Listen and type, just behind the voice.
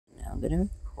going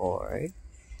to record.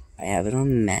 I have it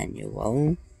on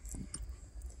manual.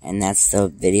 And that's the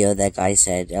video that guy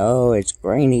said, oh, it's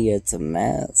grainy, it's a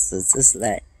mess, it's this,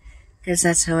 that. Because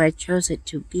that's how I chose it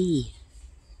to be.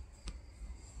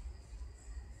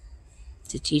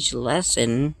 To teach a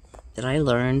lesson that I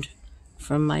learned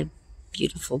from my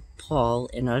beautiful Paul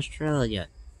in Australia,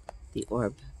 the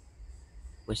orb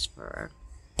whisperer.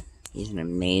 He's an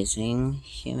amazing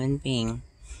human being.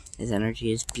 His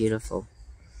energy is beautiful.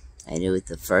 I knew it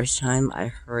the first time I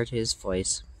heard his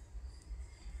voice.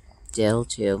 Dill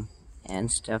too, and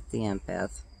Steph the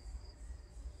empath.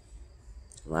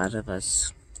 A lot of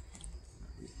us,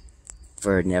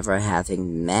 for never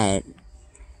having met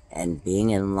and being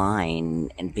in line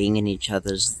and being in each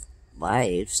other's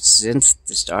lives since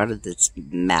the start of this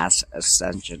mass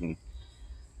ascension.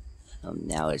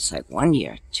 Now it's like 1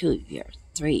 year, 2 years,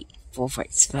 3, 4, 5,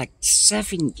 it's like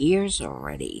 7 years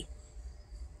already.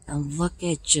 And look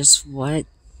at just what,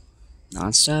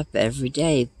 nonstop every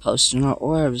day, posting our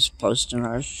orbs, posting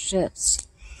our shifts,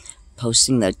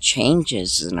 posting the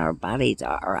changes in our bodies,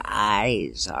 our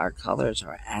eyes, our colors,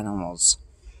 our animals.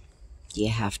 You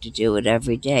have to do it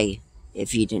every day.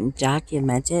 If you didn't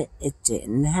document it, it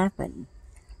didn't happen.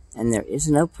 And there is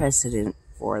no precedent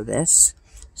for this.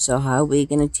 So how are we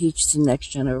going to teach the next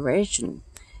generation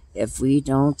if we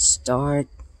don't start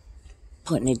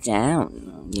putting it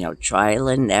down? You know, trial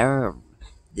and error.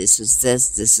 This is this,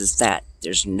 this is that.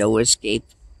 There's no escape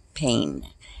pain.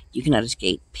 You cannot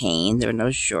escape pain. There are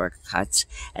no shortcuts.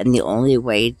 And the only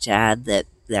way to add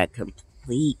that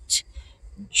complete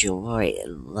joy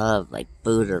and love, like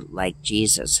Buddha, like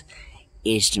Jesus,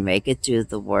 is to make it through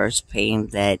the worst pain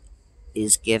that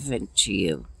is given to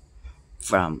you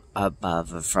from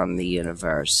above or from the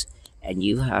universe. And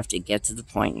you have to get to the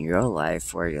point in your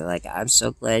life where you're like, I'm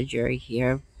so glad you're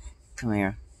here. Come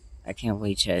here. I can't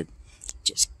wait to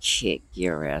just kick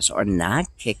your ass, or not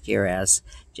kick your ass,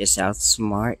 just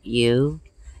outsmart you,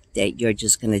 that you're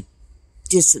just going to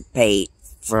dissipate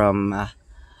from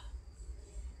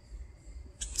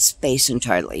space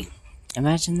entirely.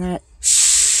 Imagine that.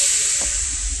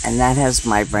 And that has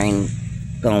my brain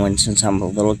going since I'm a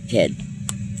little kid.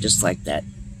 Just like that.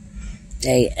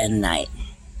 Day and night.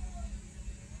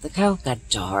 Look how it got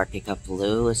dark. It got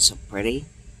blue. It's so pretty.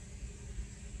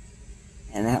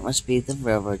 And that must be the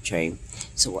railroad train.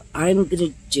 So what I'm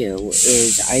going to do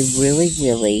is I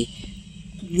really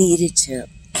needed to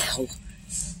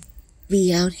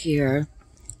be out here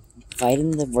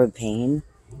fighting the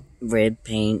rib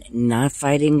pain, not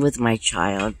fighting with my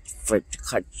child for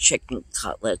chicken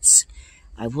cutlets.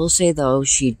 I will say, though,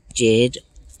 she did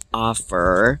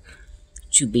offer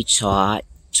to be taught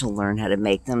to learn how to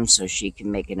make them so she can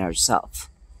make it herself.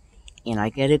 And I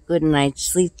get a good night's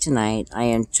sleep tonight. I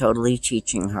am totally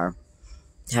teaching her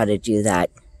how to do that.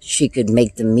 She could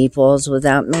make the meatballs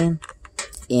without me,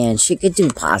 and she could do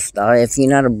pasta if you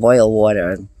know how to boil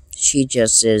water. She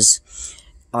just is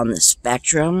on the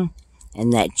spectrum,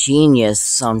 and that genius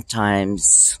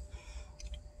sometimes,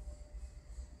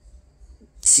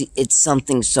 it's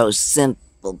something so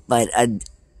simple, but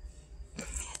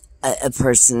a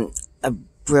person, a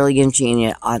brilliant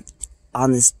genius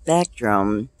on the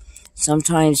spectrum,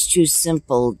 sometimes too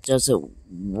simple doesn't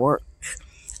work.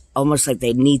 Almost like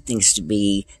they need things to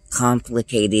be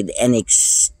complicated and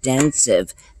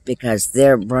extensive because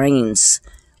their brains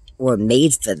were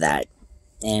made for that.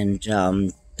 And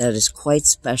that is quite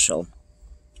special.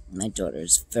 My daughter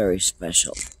is very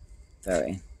special.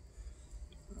 Very.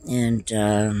 And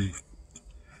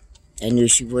I knew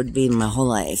she would be my whole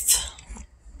life.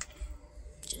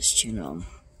 Just, you know.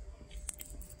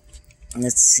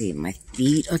 Let's see. My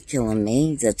feet are killing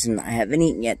me. I haven't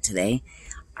eaten yet today.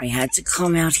 I had to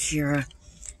come out here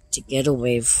to get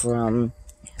away from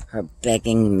her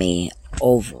begging me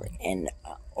over and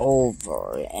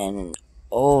over and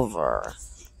over.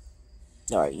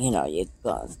 Or, you know, you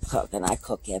cook, and I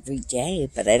cook every day,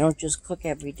 but I don't just cook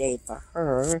every day for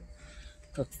her.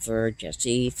 Cook for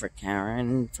Jesse, for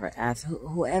Karen, for Af,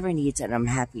 whoever needs it, I'm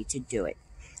happy to do it.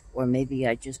 Or maybe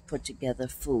I just put together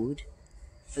food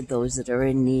for those that are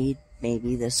in need,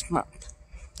 maybe this month,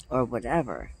 or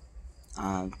whatever.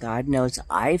 God knows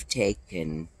I've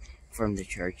taken from the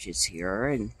churches here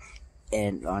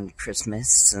and on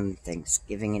Christmas and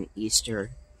Thanksgiving and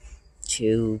Easter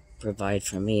to provide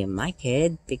for me and my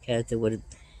kid, because it would have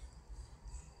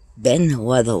been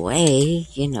no other way,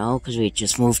 you know, because we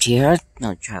just moved here,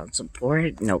 no child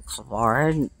support, no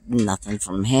car, nothing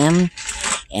from him.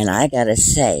 And I gotta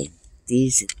say,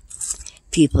 these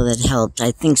people that helped,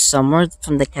 I think some were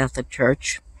from the Catholic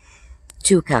Church,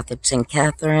 2 Catholic, St.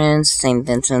 Catherine's, St.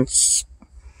 Vincent's,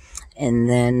 and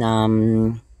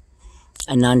then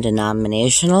a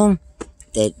non-denominational,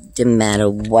 that didn't matter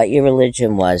what your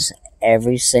religion was,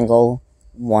 every single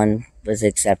one was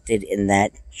accepted in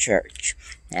that church.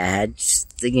 It had,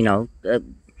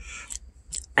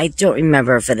 I don't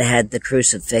remember if it had the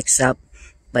crucifix up,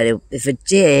 but if it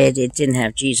did, it didn't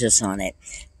have Jesus on it.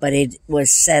 But it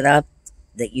was set up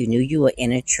that you knew you were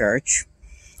in a church,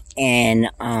 and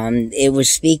it was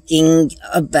speaking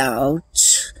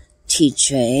about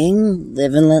teaching,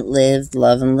 live and let live,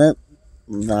 love and let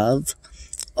love,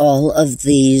 all of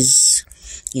these,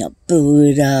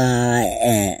 Buddha,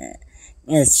 and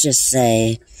let's just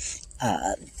say,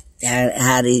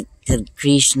 Hare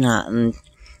Krishna, and,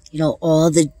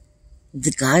 all the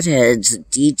godheads, the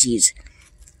deities.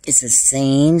 It's the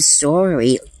same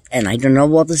story, and I don't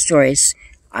know all the stories.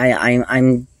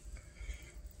 I'm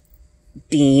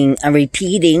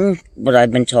repeating what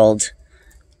I've been told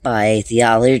by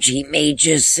theology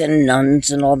mages and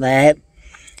nuns and all that.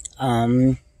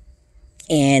 And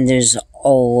there's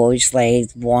always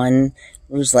like one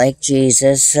who's like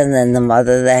Jesus, and then the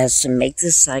mother that has to make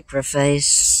the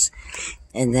sacrifice,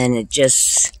 and then it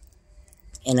just,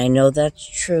 and I know that's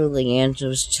true. Leandra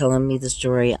was telling me the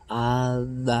story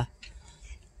of the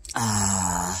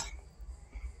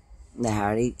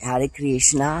Hare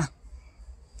Krishna,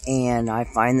 and I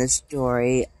find the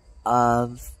story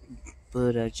of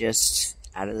Buddha just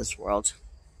out of this world,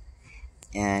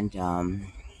 and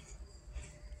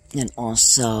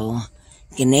also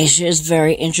Ganesha is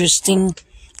very interesting,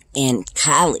 and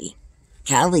Kali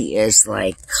is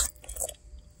like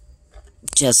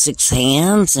just 6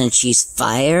 hands, and she's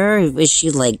fire. Is she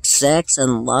like sex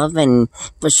and love,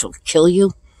 but she'll kill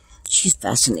you? She's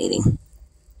fascinating.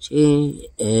 She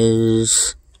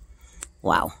is,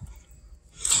 wow.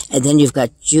 And then you've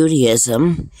got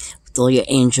Judaism, with all your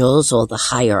angels, all the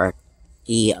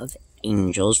hierarchy of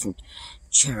angels, from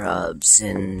cherubs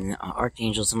and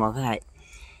archangels and all that.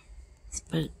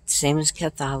 But same as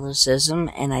Catholicism,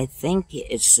 and I think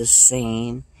it's the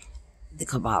same, the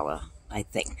Kabbalah, I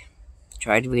think.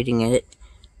 Tried reading it.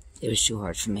 It was too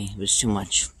hard for me. It was too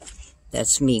much.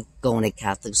 That's me going to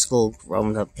Catholic school,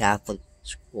 growing up Catholic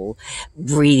school,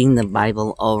 reading the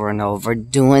Bible over and over,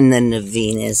 doing the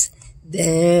novenas.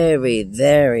 Very,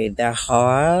 very, very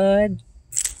hard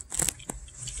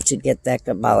to get that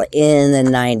Kabbalah in the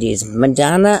 90s.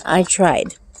 Madonna, I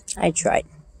tried.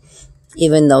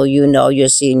 Even though you're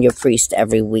seeing your priest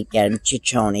every weekend,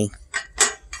 Chichoni,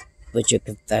 with your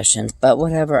confessions. But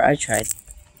whatever, I tried.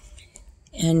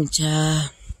 And,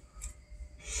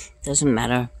 doesn't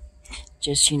matter.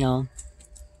 Just,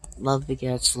 love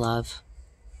begets love.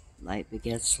 Light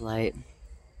begets light.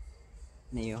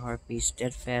 May your heart be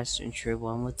steadfast and true,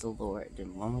 one with the Lord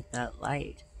and one with that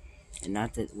light. And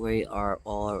not that we are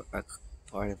all a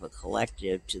part of a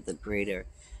collective to the greater,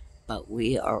 but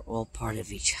we are all part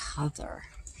of each other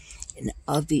and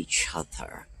of each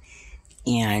other.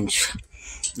 And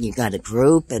you got a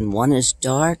group and one is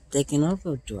dark, they can all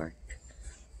go dark.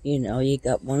 You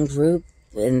got one group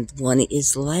and one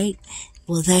is light.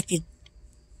 Well, that could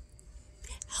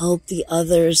help the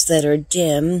others that are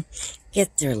dim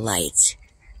get their light.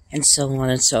 And so on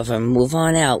and so forth. Move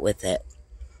on out with it.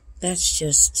 That's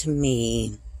just, to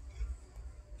me,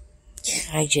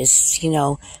 I just,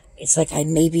 it's like I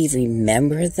maybe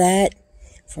remember that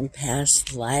from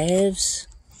past lives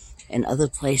and other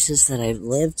places that I've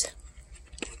lived.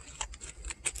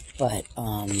 But,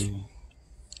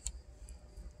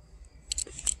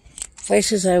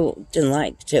 places I didn't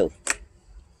like, too.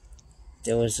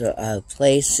 There was a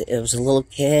place, it was a little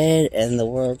kid, and the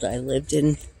world I lived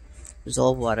in was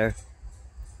all water.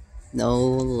 No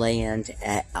land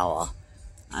at all.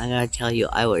 I gotta tell you,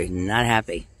 I was not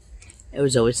happy. It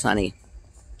was always sunny.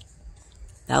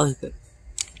 That was good.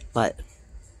 But,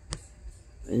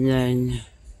 and then,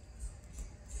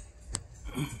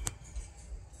 what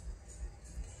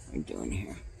am I doing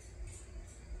here?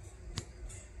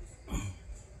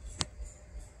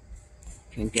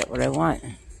 Can't get what I want.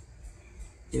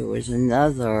 There was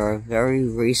another very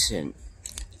recent,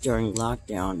 during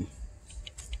lockdown,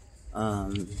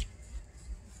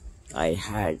 I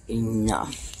had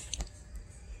enough.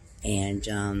 And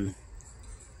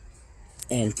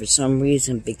for some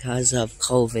reason, because of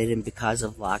COVID and because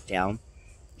of lockdown,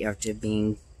 after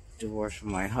being divorced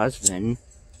from my husband,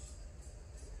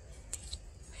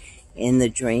 in the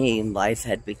dream, life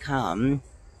had become,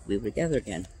 we were together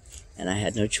again. And I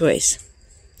had no choice.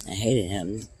 I hated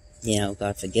him.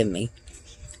 God forgive me.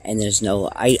 And there's no,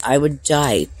 I would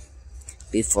die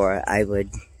before I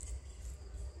would,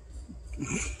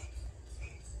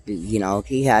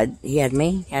 he had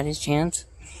me, had his chance,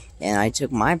 and I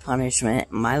took my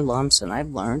punishment, my lumps, and I've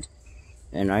learned,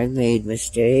 And I've made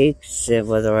mistakes,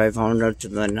 whether I've owned up to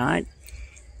them or not.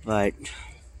 But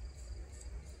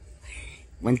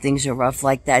when things are rough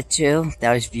like that too,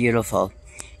 that was beautiful.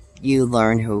 You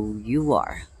learn who you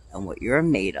are and what you're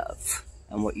made of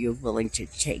and what you're willing to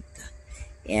take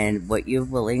and what you're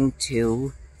willing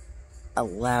to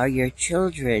allow your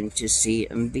children to see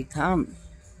and become.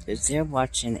 Because they're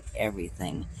watching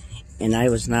everything. And I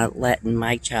was not letting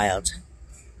my child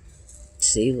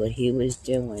see what he was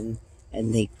doing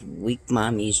and think weak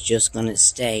mommy's just going to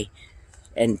stay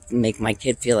and make my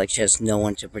kid feel like she has no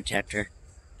one to protect her.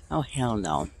 Oh, hell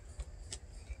no.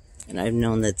 And I've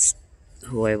known that's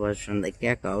who I was from the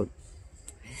get-go.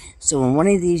 So in one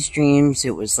of these dreams,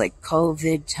 it was like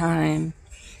COVID time,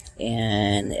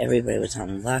 and everybody was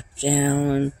on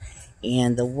lockdown,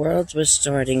 and the world was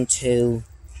starting to,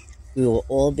 we were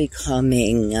all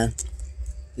becoming,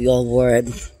 we all were,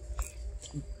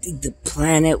 the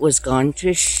planet was gone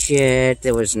to shit,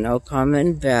 there was no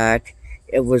coming back.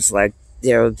 It was like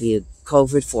there would be a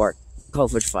COVID 4,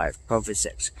 COVID 5, COVID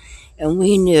 6. And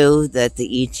we knew that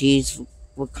the ETs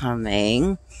were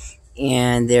coming,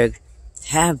 and they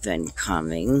have been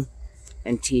coming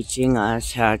and teaching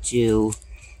us how to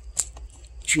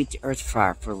treat the earth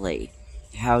properly,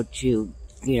 how to,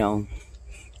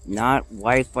 not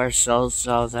wipe ourselves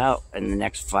out in the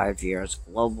next 5 years.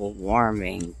 Global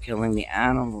warming, killing the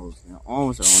animals, the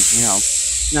ozone,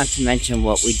 not to mention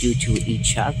what we do to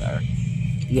each other.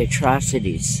 The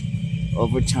atrocities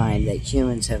over time that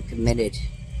humans have committed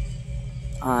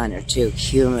on or to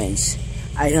humans.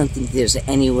 I don't think there's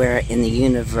anywhere in the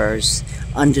universe,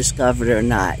 undiscovered or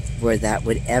not, where that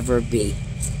would ever be.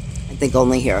 I think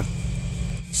only here.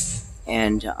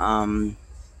 And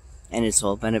it's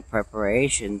all been a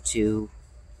preparation to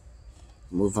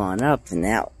move on up and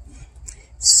out.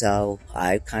 So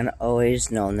I've kind of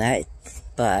always known that,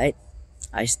 but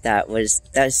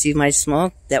see my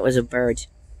smoke? That was a bird.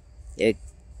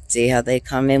 See how they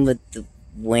come in with the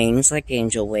wings like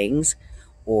angel wings,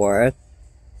 or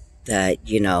that,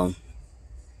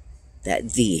 that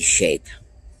V shape.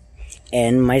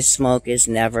 And my smoke is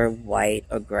never white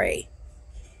or gray.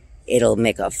 It'll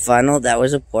make a funnel. That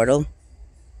was a portal.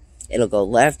 It'll go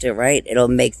left or right. It'll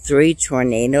make 3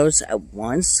 tornadoes at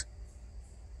once.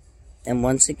 And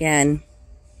once again,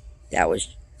 that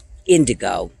was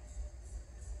indigo.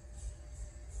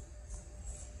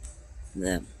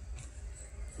 I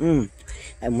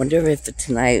wonder if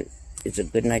tonight is a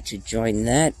good night to join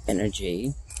that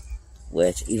energy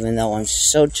with, even though I'm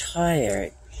so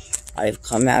tired, I've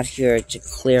come out here to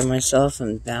clear myself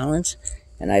and balance,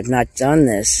 and I've not done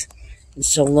this in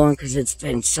so long because it's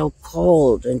been so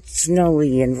cold and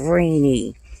snowy and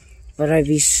rainy. But I'd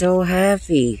be so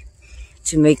happy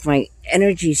to make my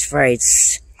energy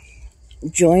sprites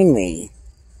join me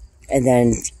and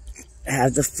then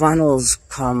have the funnels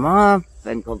come up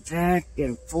and go back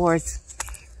and forth.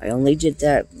 I only did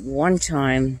that one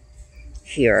time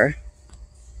here,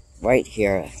 right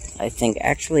here, I think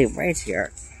actually right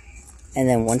here, and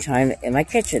then one time in my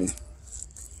kitchen.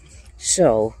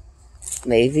 So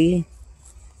maybe,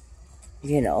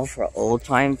 for old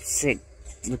time's sake,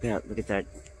 look at that,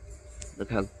 look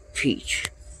how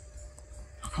peach.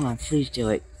 Oh, come on, please do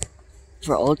it.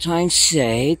 For old time's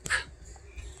sake,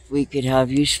 we could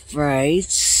have you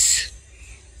sprites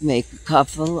make a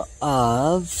couple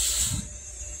of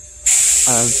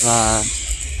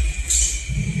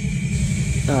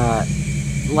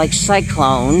like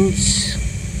cyclones,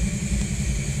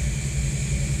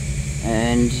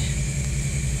 and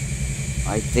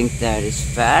I think that is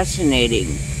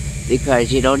fascinating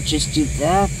because you don't just do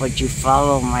that, but you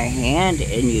follow my hand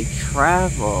and you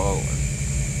travel.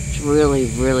 It's really,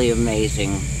 really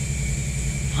amazing.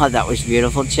 Oh, that was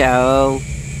beautiful, Joe.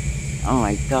 Oh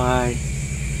my God.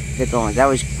 They're going. That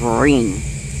was green.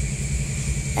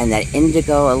 And that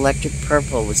indigo electric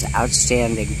purple was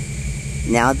outstanding.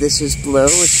 Now this is blue,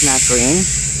 it's not green.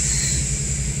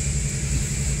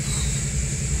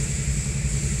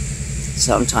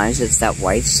 Sometimes it's that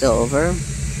white silver,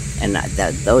 and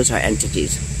those are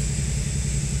entities.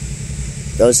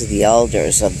 Those are the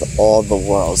elders of all the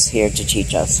worlds here to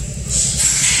teach us.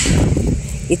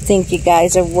 You think you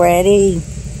guys are ready?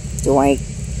 Do I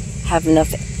have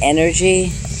enough energy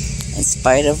in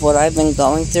spite of what I've been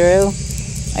going through?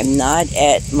 I'm not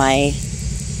at my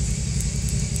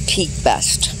peak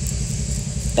best.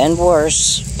 Been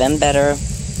worse, been better.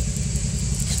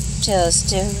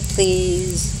 Just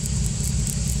please.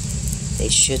 They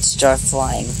should start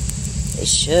flying. They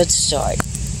should start.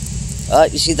 Oh,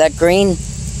 you see that green?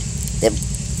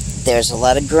 There's a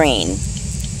lot of green.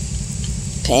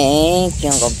 Pink,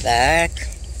 and go back.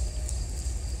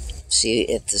 see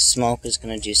if the smoke is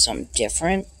going to do something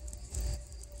different.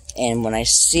 And when I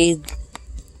see,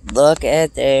 look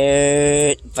at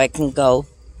there, if I can go,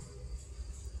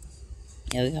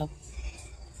 here we go,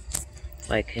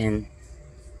 if I can,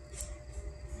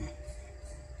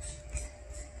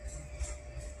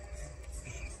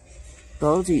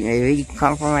 Goldie, maybe you can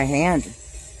come from my hand.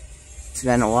 It's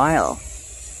been a while.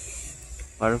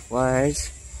 Butterflies,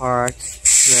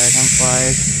 hearts,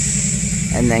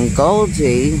 dragonflies, and then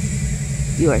Goldie,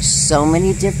 you are so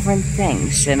many different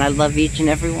things, and I love each and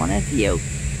every one of you.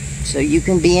 So you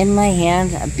can be in my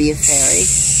hand, be a fairy,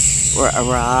 or a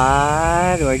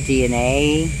rod, or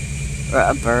DNA, or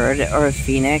a bird, or a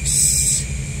phoenix,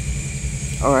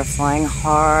 or a flying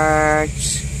heart,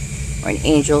 or an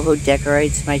angel who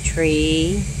decorates my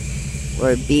tree,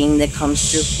 or a being that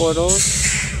comes through portals,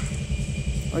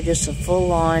 or just a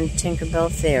full-on Tinkerbell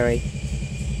fairy.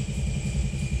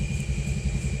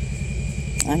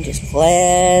 I'm just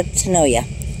glad to know you.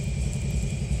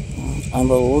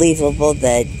 Unbelievable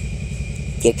that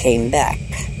you came back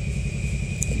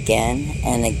again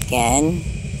and again.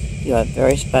 You are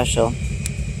very special.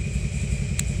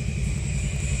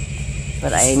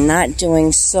 But I am not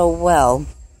doing so well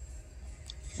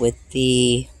with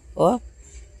the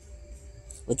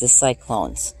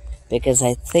cyclones, because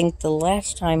I think the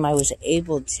last time I was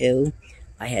able to,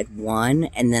 I had 1,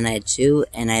 and then I had 2,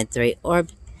 and I had 3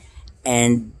 orbs,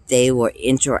 and they were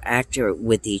interacting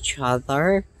with each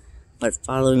other, but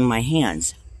following my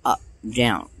hands, up,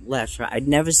 down, left, right. I'd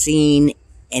never seen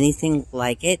anything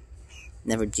like it,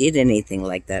 never did anything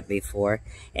like that before,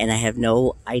 and I have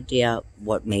no idea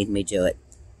what made me do it,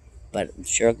 but I'm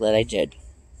sure glad I did.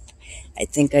 I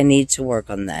think I need to work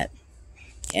on that,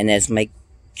 and as my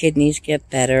kidneys get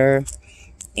better,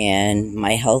 and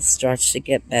my health starts to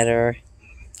get better,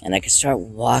 and I can start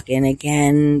walking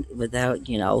again without,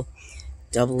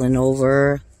 doubling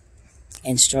over,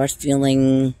 and start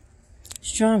feeling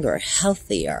stronger,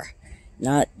 healthier,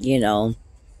 not,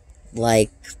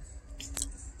 like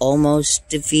almost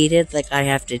defeated, like I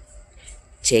have to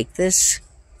take this.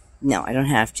 No, I don't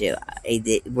have to.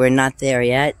 We're not there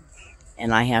yet,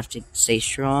 and I have to stay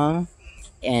strong,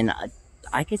 and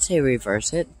I could say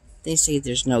reverse it. They say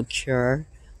there's no cure.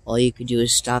 All you could do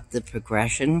is stop the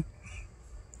progression.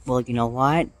 Well, you know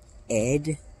what?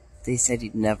 Ed, they said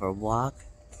he'd never walk,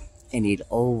 and he'd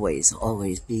always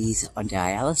be on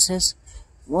dialysis.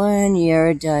 1 year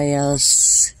of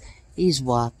dialysis, he's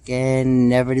walking,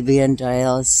 never to be on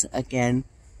dialysis again,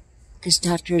 because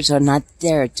doctors are not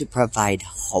there to provide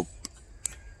hope.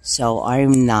 So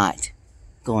I'm not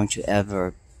going to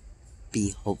ever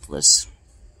be hopeless.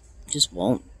 Just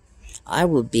won't. I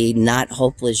would be not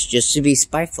hopeless just to be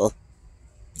spiteful.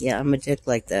 Yeah, I'm a dick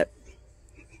like that.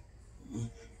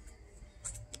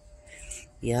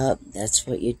 Yup, that's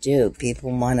what you do.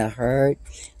 People want to hurt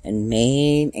and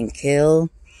maim and kill.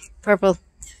 Purple.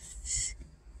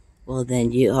 Well,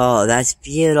 then oh, that's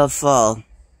beautiful.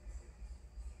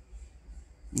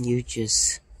 You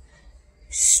just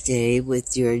stay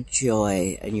with your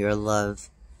joy and your love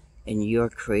and your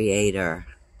creator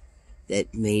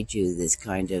that made you this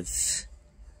kind of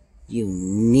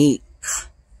unique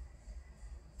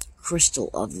crystal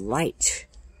of light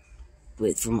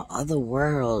from other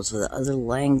worlds, with other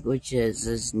languages,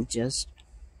 isn't just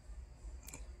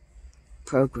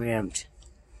programmed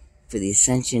for the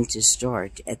ascension to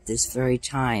start at this very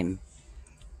time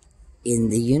in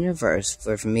the universe.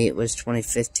 For me, it was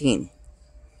 2015.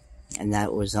 And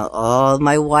that was all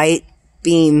my white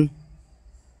beam,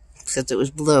 except it was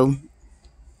blue.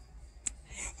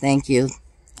 Thank you.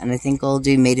 And I think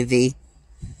Goldie made a V.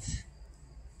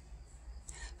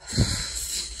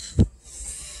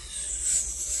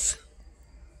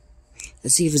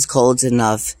 Let's see if it's cold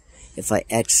enough. If I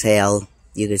exhale,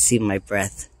 you can see my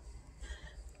breath.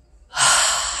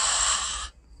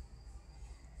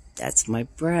 That's my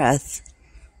breath.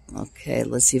 Okay,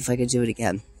 let's see if I can do it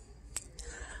again.